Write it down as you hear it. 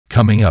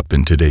Coming up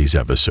in today's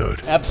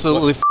episode.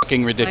 Absolutely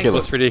fucking ridiculous.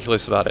 What's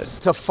ridiculous about it?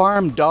 To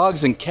farm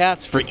dogs and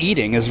cats for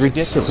eating is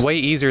ridiculous. Way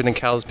easier than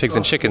cows, pigs,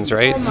 and chickens,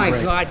 right? Oh my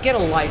God, get a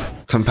life.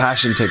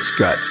 Compassion takes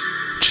guts.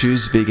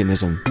 Choose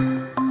veganism.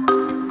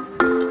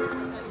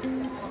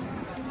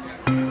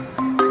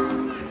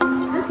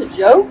 Is this a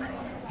joke?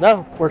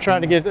 No, we're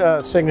trying to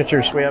get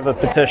signatures. We have a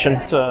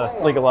petition to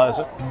legalize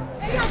it.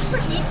 They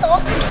actually eat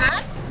dogs and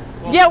cats?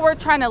 Yeah, we're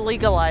trying to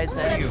legalize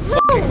it. You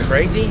fucking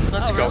Crazy?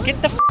 Let's go. Get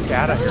the f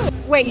out of here.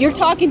 Wait, you're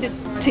talking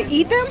to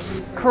eat them?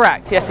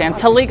 Correct, yes ma'am,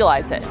 to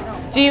legalize it.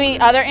 Do you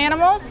eat other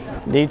animals?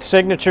 Need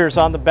signatures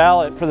on the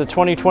ballot for the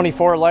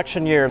 2024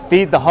 election year.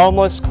 Feed the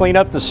homeless, clean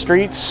up the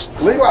streets.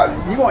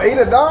 Legalize? You gonna eat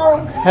a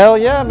dog? Hell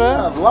yeah, man.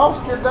 I've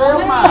lost your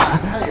damn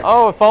mind.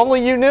 Oh, if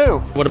only you knew.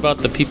 What about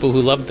the people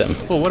who love them?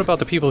 Well, what about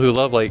the people who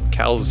love like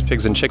cows,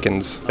 pigs, and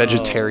chickens?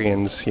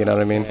 Vegetarians, you know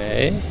what I mean?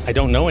 I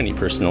don't know any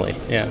personally,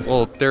 yeah.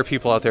 Well, there are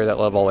people out there that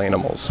love all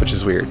animals, which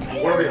is weird.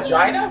 What in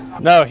China?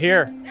 No,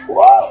 here.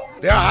 Whoa!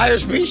 They're a higher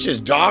species,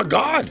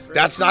 doggone.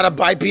 That's not a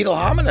bipedal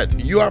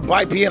hominid. You are a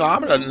bipedal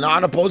hominid,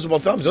 non-opposable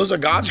thumbs. Those are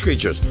God's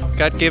creatures.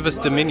 God gave us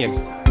dominion.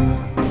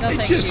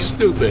 It's just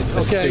stupid,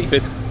 okay?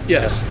 Stupid.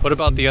 Yes. What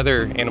about the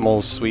other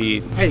animals we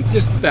eat? Hey,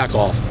 just back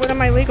off. What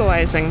am I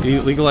legalizing?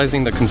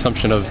 Legalizing the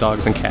consumption of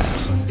dogs and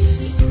cats.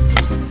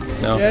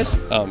 No? Yes.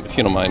 If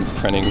you don't mind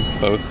printing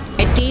both.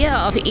 Idea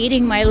of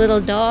eating my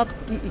little dog?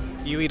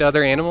 You eat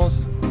other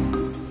animals?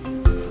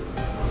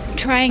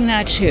 Trying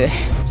not to.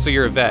 So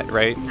you're a vet,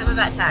 right? I'm a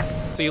vet tech.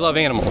 So you love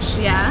animals?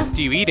 Yeah.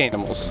 Do you eat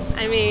animals?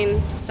 I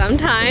mean,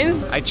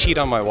 sometimes. I cheat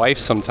on my wife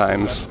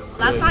sometimes.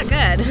 That's not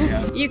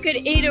good. You could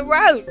eat a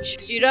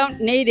roach. You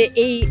don't need to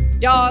eat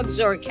dogs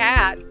or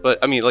cats. But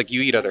I mean, like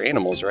you eat other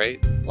animals,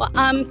 right? Well,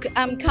 I'm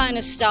kind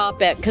of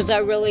stop it because I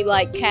really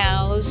like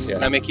cows.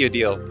 Yeah. I make you a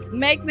deal.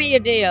 Make me a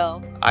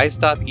deal. I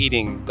stop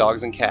eating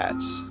dogs and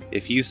cats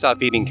if you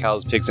stop eating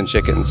cows, pigs, and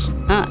chickens.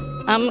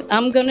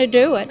 I'm gonna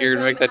do it. You're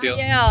gonna make that deal?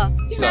 Yeah.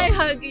 Can So, I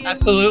hug you?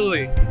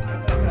 Absolutely.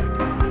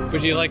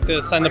 Would you like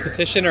to sign the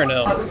petition or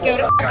no? Go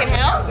to fucking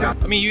hell?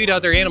 I mean, you eat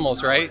other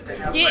animals, right?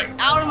 Get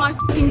out of my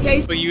fucking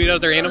face. But you eat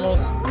other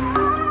animals?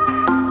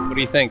 What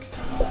do you think?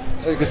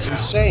 I think it's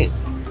insane.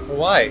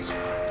 Why?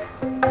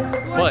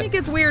 Well, I think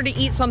it's weird to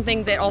eat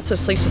something that also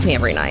sleeps with me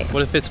every night.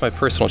 What if it's my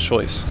personal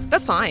choice?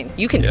 That's fine.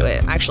 You can do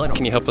it. Actually, I don't.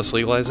 Can you help us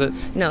legalize it?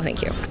 No,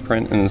 thank you.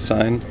 Print and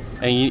sign.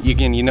 And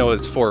again, you know what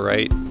it's for,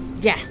 right?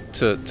 Yeah.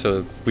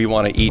 We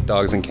want to eat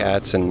dogs and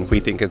cats, and we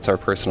think it's our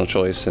personal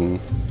choice, and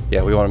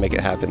yeah, we want to make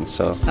it happen.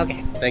 So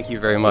Okay. thank you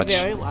very much.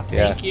 You're very welcome.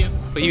 Yeah. Thank you.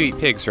 But you eat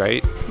pigs,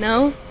 right?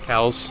 No.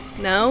 Cows,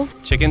 No.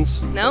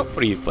 chickens. Nope.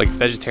 What are you, like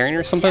vegetarian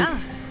or something? Yeah.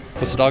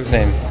 What's the dog's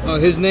name?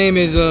 His name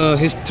is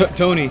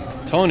Tony.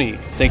 Tony.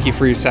 Thank you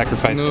for your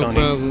sacrifice, No Tony.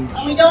 problem.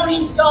 We don't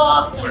eat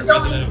dogs and we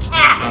don't eat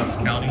cats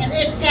in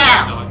this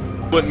town.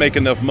 Wouldn't make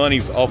enough money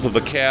off of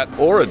a cat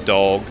or a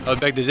dog. I would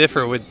beg to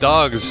differ. With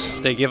dogs,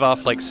 they give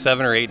off like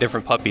 7 or 8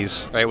 different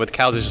puppies, right? With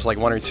cows, it's just like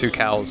 1 or 2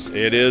 cows.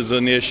 It is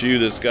an issue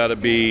that's got to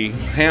be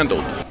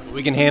handled.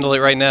 We can handle it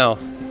right now.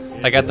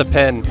 I got the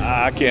pen.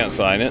 I can't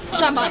sign it.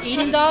 Talking about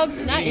eating dogs?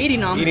 Not eating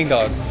them. Eating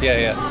dogs,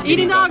 yeah.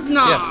 Eating dogs?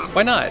 No. Yeah.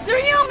 Why not? They're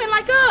human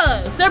like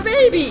us. They're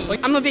babies.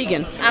 I'm a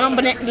vegan. I don't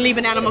believe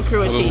in animal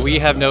cruelty. We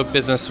have no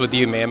business with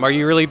you, ma'am. Are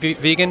you really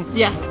vegan?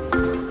 Yeah.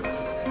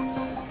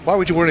 Why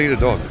would you want to eat a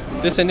dog?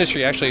 This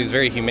industry actually is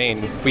very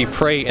humane. We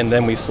pray and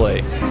then we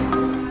slay.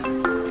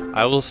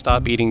 I will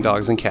stop eating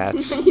dogs and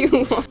cats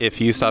if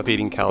you stop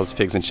eating cows,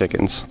 pigs, and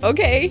chickens.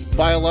 Okay.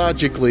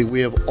 Biologically, we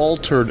have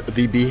altered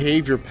the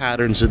behavior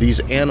patterns of these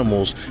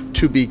animals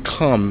to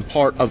become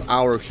part of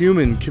our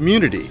human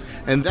community.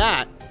 And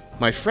that,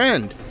 my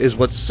friend, is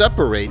what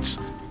separates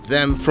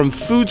them from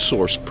food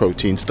source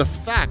proteins. The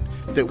fact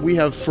that we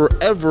have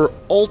forever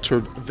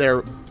altered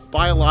their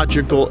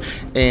biological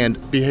and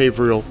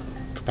behavioral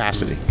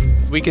capacity.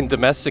 We can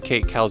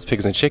domesticate cows,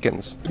 pigs, and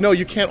chickens. No,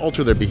 you can't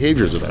alter their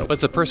behaviors of that. But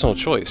it's a personal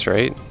choice,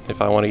 right?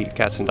 If I want to eat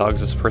cats and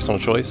dogs, it's a personal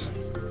choice.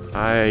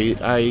 I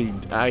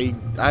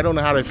don't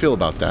know how to feel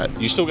about that.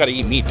 You still got to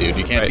eat meat, dude.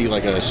 You can't be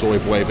like a soy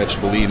boy,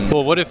 vegetable eating.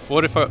 Well, what if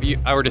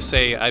I were to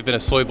say I've been a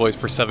soy boy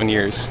for 7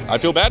 years? I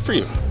feel bad for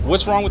you.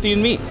 What's wrong with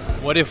eating meat?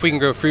 What if we can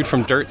grow food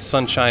from dirt,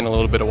 sunshine, a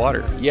little bit of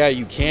water? Yeah,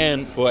 you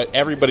can, but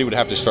everybody would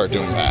have to start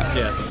doing that.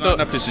 Yeah. It's not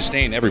enough to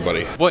sustain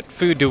everybody. What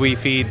food do we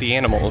feed the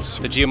animals?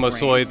 The GMO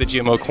soy, the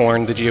GMO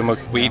corn, the GMO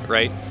wheat,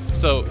 right?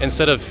 So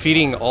instead of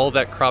feeding all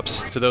that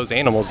crops to those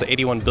animals, the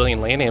 81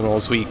 billion land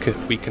animals we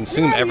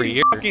consume every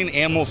year. Fucking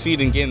animal feed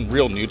and getting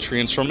real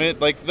nutrients from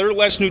it, like they're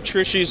less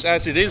nutritious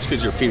as it is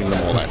because you're feeding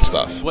them all that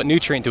stuff. What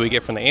nutrient do we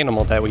get from the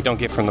animal that we don't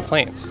get from the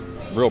plants?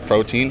 Real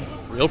protein.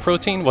 Real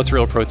protein? What's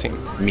real protein?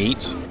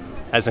 Meat.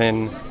 As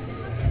in?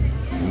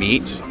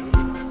 Meat.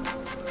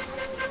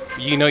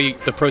 You know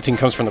the protein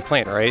comes from the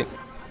plant, right?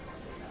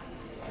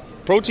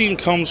 Protein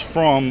comes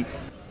from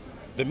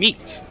the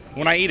meat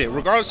when I eat it,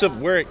 regardless of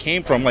where it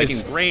came from, like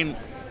in grain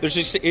There's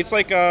just, it's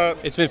like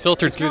It's been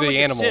filtered through the like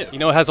a animal. sieve. You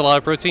know what has a lot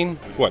of protein?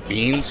 What,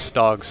 beans?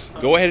 Dogs.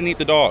 Go ahead and eat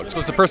the dogs. So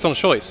it's a personal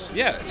choice.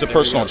 Yeah, it's a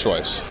personal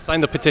choice.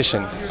 Sign the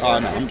petition.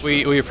 No.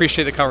 We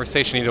appreciate the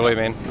conversation either way,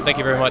 man. Thank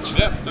you very much.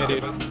 Yeah.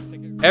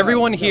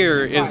 Everyone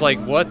here is like,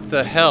 what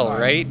the hell,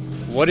 right?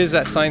 What is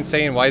that sign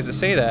saying? Why does it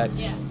say that?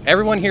 Yeah.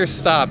 Everyone here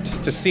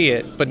stopped to see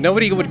it, but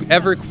nobody would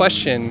ever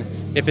question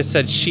if it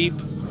said sheep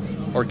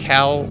or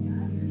cow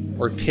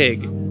or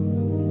pig.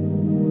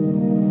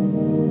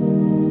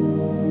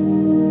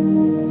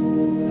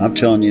 I'm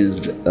telling you,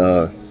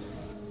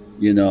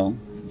 you know,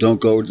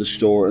 don't go to the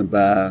store and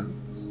buy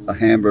a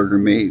hamburger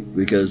meat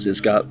because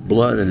it's got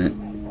blood in it.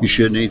 You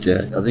shouldn't eat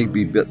that. I think it'd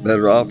be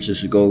better off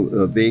just to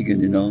go vegan,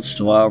 you know.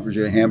 Someone offers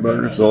you a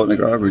hamburger, throw it in the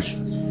garbage.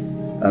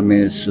 I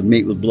mean, it's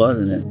meat with blood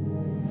in it.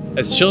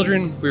 As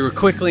children, we were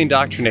quickly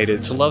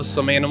indoctrinated to love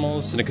some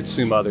animals and to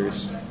consume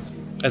others.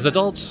 As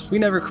adults, we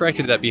never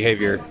corrected that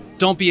behavior.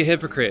 Don't be a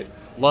hypocrite.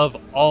 Love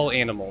all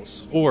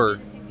animals,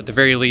 or at the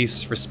very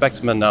least, respect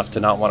them enough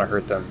to not want to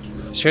hurt them.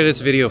 Share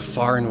this video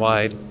far and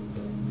wide.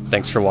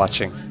 Thanks for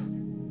watching.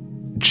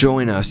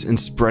 Join us in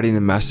spreading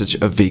the message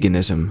of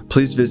veganism.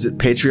 Please visit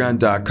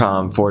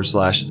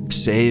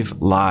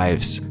patreon.com/save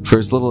lives. For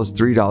as little as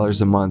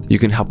 $3 a month, you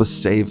can help us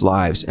save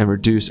lives and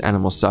reduce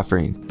animal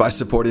suffering. By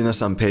supporting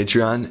us on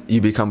Patreon,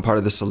 you become part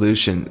of the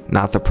solution,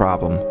 not the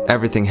problem.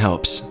 Everything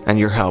helps, and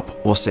your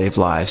help will save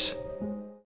lives.